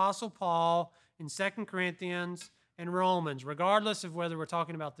of the Apostle Paul in 2 Corinthians and Romans, regardless of whether we're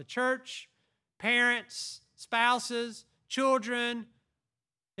talking about the church, parents, spouses, children,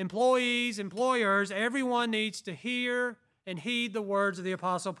 employees, employers. Everyone needs to hear and heed the words of the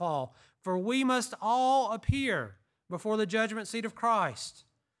Apostle Paul. For we must all appear before the judgment seat of Christ,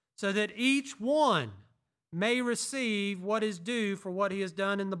 so that each one may receive what is due for what he has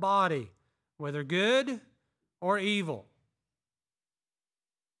done in the body, whether good or evil.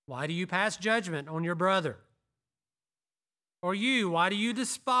 Why do you pass judgment on your brother? Or you, why do you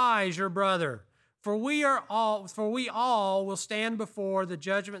despise your brother? For we all will stand before the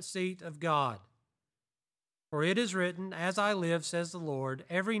judgment seat of God. For it is written, as I live, says the Lord,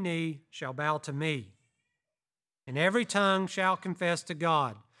 every knee shall bow to me, and every tongue shall confess to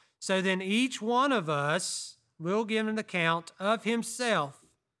God. So then each one of us will give an account of himself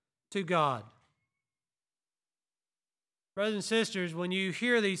to God. Brothers and sisters, when you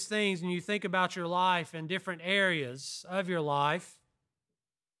hear these things and you think about your life and different areas of your life,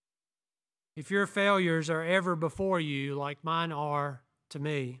 if your failures are ever before you, like mine are to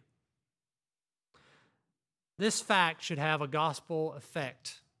me, this fact should have a gospel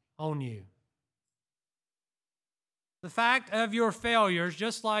effect on you. The fact of your failures,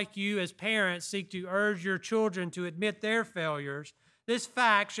 just like you as parents seek to urge your children to admit their failures, this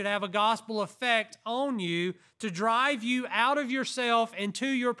fact should have a gospel effect on you to drive you out of yourself and to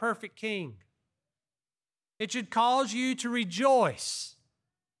your perfect King. It should cause you to rejoice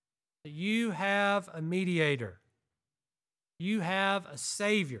that you have a mediator. You have a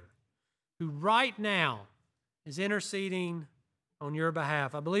Savior who right now is interceding on your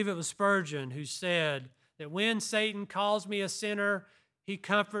behalf. I believe it was Spurgeon who said that when Satan calls me a sinner, he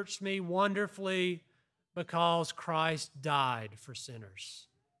comforts me wonderfully because Christ died for sinners.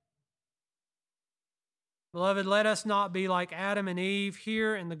 Beloved, let us not be like Adam and Eve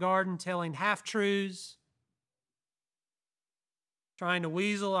here in the garden telling half-truths, trying to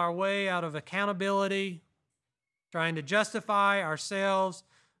weasel our way out of accountability, trying to justify ourselves,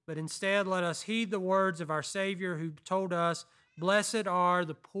 but instead let us heed the words of our Savior who told us, blessed are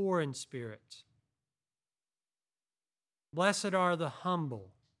the poor in spirit. Blessed are the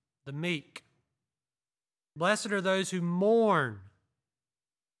humble, the meek. Blessed are those who mourn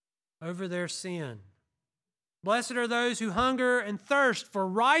over their sin. Blessed are those who hunger and thirst for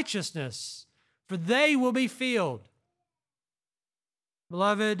righteousness, for they will be filled.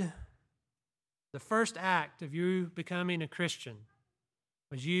 Beloved, the first act of you becoming a Christian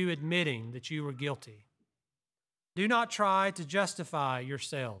was you admitting that you were guilty. Do not try to justify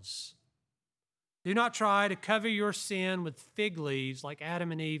yourselves. Do not try to cover your sin with fig leaves like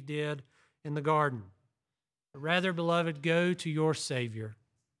Adam and Eve did in the garden. But rather, beloved, go to your Savior.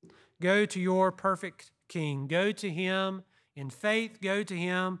 Go to your perfect King. Go to him in faith. Go to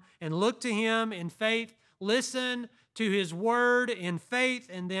him and look to him in faith. Listen to his word in faith,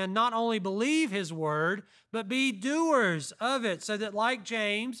 and then not only believe his word, but be doers of it, so that like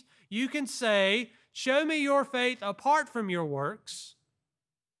James, you can say, show me your faith apart from your works,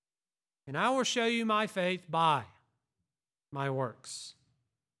 and I will show you my faith by my works.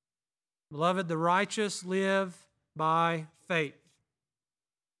 Beloved, the righteous live by faith.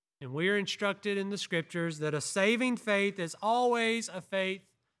 And we are instructed in the Scriptures that a saving faith is always a faith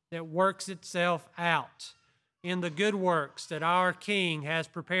that works itself out in the good works that our King has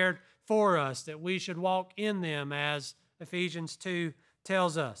prepared for us, that we should walk in them, as Ephesians 2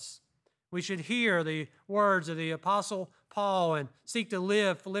 tells us. We should hear the words of the Apostle Paul and seek to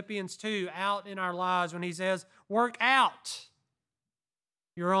live Philippians 2 out in our lives when he says, work out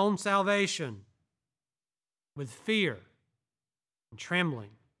your own salvation with fear and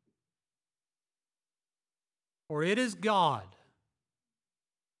trembling. For it is God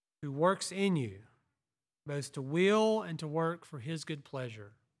who works in you both to will and to work for his good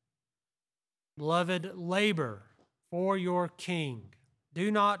pleasure. Beloved, labor for your King. Do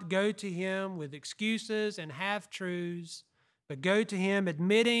not go to him with excuses and half-truths, but go to him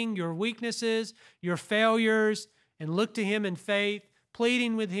admitting your weaknesses, your failures, and look to him in faith,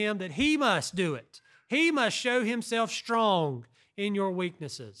 pleading with him that he must do it. He must show himself strong in your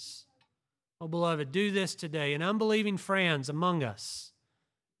weaknesses. Oh, beloved, do this today. And unbelieving friends among us,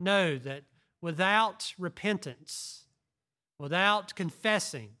 know that without repentance, without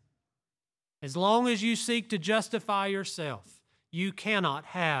confessing, as long as you seek to justify yourself, you cannot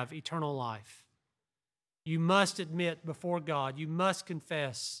have eternal life. You must admit before God, you must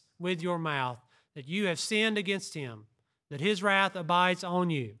confess with your mouth that you have sinned against him, that his wrath abides on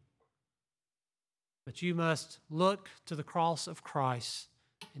you. But you must look to the cross of Christ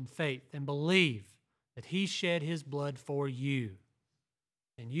in faith and believe that he shed his blood for you.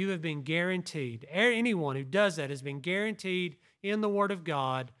 And you have been guaranteed, anyone who does that has been guaranteed in the Word of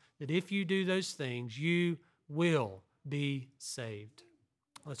God that if you do those things, you will be saved.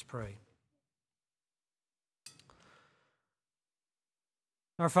 Let's pray.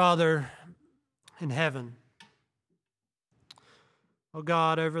 Our Father in heaven, oh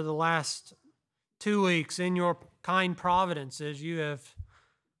God, over the last 2 weeks, in your kind providences, you have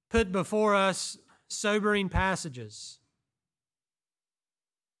put before us sobering passages.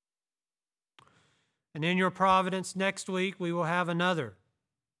 And in your providence, next week we will have another.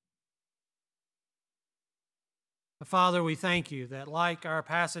 Father, we thank you that, like our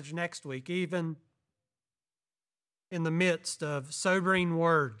passage next week, even in the midst of sobering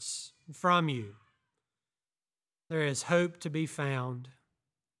words from you, there is hope to be found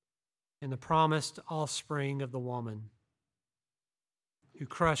in the promised offspring of the woman who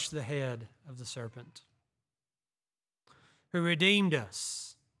crushed the head of the serpent, who redeemed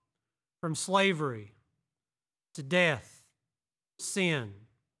us from slavery to death, sin,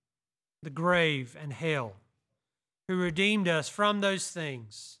 the grave, and hell, who redeemed us from those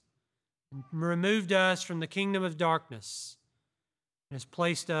things and removed us from the kingdom of darkness and has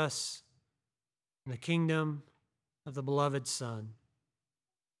placed us in the kingdom of the beloved Son.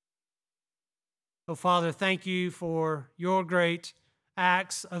 Oh, Father, thank you for your great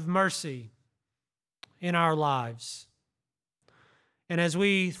acts of mercy in our lives. And as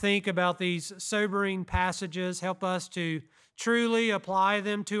we think about these sobering passages, help us to truly apply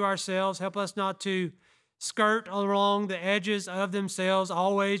them to ourselves. Help us not to skirt along the edges of themselves,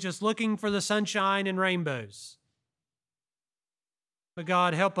 always just looking for the sunshine and rainbows. But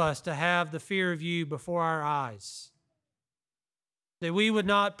God, help us to have the fear of you before our eyes, that we would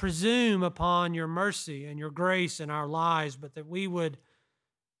not presume upon your mercy and your grace in our lives, but that we would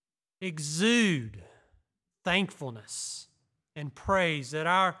exude thankfulness and praise, that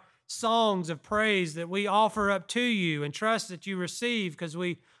our songs of praise that we offer up to you and trust that you receive because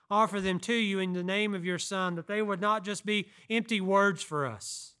we offer them to you in the name of your Son, that they would not just be empty words for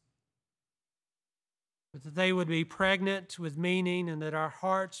us, but that they would be pregnant with meaning and that our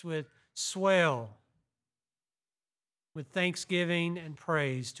hearts would swell with thanksgiving and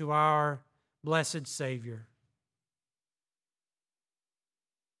praise to our blessed Savior,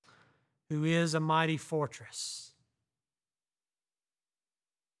 who is a mighty fortress,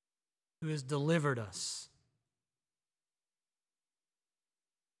 who has delivered us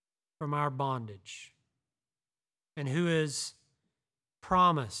from our bondage, and who has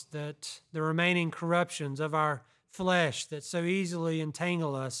promised that the remaining corruptions of our flesh that so easily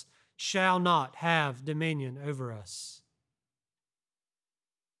entangle us shall not have dominion over us.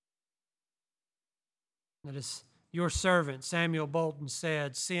 That is your servant Samuel Bolton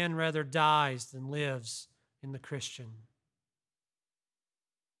said, sin rather dies than lives in the Christian.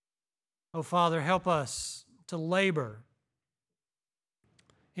 Oh, Father, help us to labor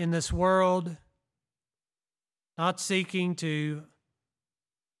in this world, not seeking to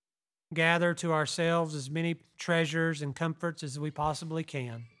gather to ourselves as many treasures and comforts as we possibly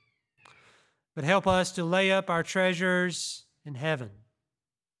can, but help us to lay up our treasures in heaven,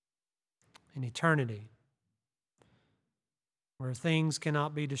 in eternity, where things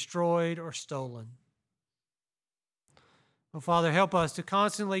cannot be destroyed or stolen. Oh, Father, help us to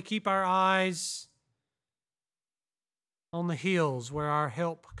constantly keep our eyes on the hills where our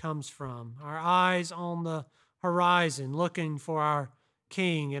help comes from, our eyes on the horizon, looking for our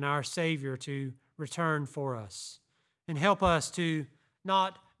King and our Savior to return for us. And help us to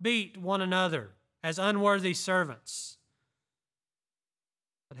not beat one another as unworthy servants,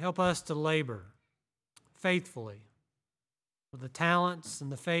 but help us to labor faithfully with the talents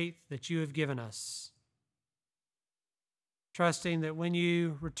and the faith that you have given us, trusting that when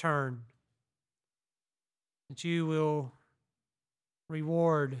you return, that you will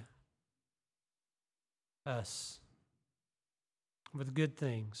reward us with good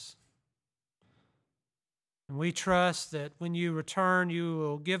things. And we trust that when you return, you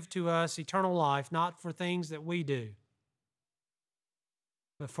will give to us eternal life, not for things that we do,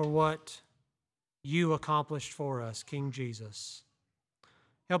 but for what you accomplished for us, King Jesus.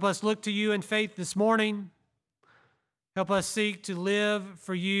 Help us look to you in faith this morning. Help us seek to live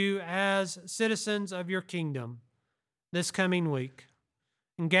for you as citizens of your kingdom this coming week.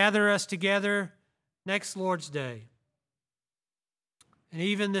 And gather us together next Lord's Day. And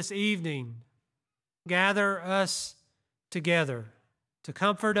even this evening, gather us together to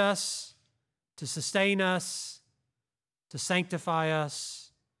comfort us, to sustain us, to sanctify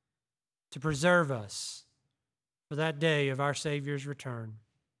us, to preserve us for that day of our Savior's return.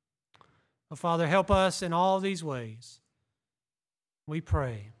 Oh, Father, help us in all these ways. We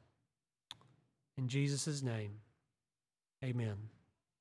pray in Jesus' name. Amen.